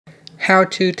how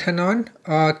to turn on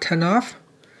or turn off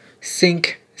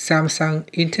sync Samsung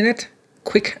Internet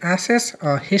Quick Access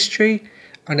or History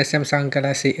on the Samsung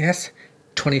Galaxy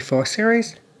S24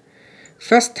 series.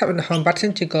 First, tap on the home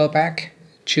button to go back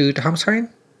to the home screen.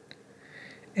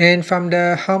 And from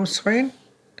the home screen,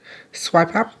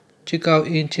 swipe up to go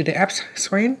into the apps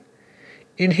screen.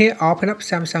 In here, open up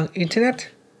Samsung Internet.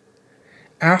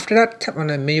 After that, tap on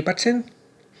the menu button.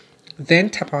 Then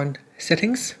tap on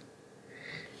Settings.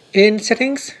 In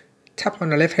Settings, tap on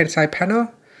the left hand side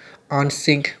panel on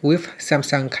Sync with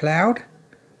Samsung Cloud.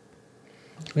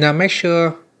 Now make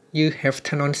sure you have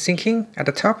turned on syncing at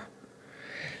the top.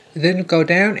 Then go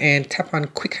down and tap on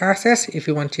Quick Access if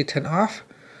you want to turn off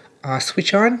or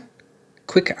switch on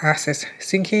Quick Access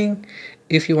Syncing.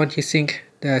 If you want to sync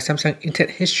the Samsung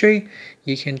Internet history,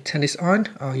 you can turn this on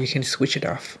or you can switch it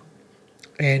off.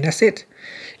 And that's it.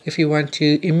 If you want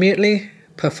to immediately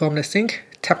perform the sync,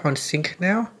 tap on Sync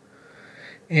Now.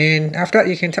 And after that,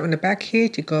 you can tap on the back key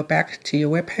to go back to your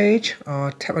web page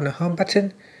or tap on the home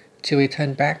button to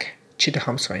return back to the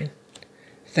home screen.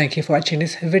 Thank you for watching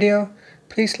this video.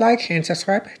 Please like and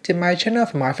subscribe to my channel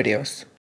for more videos.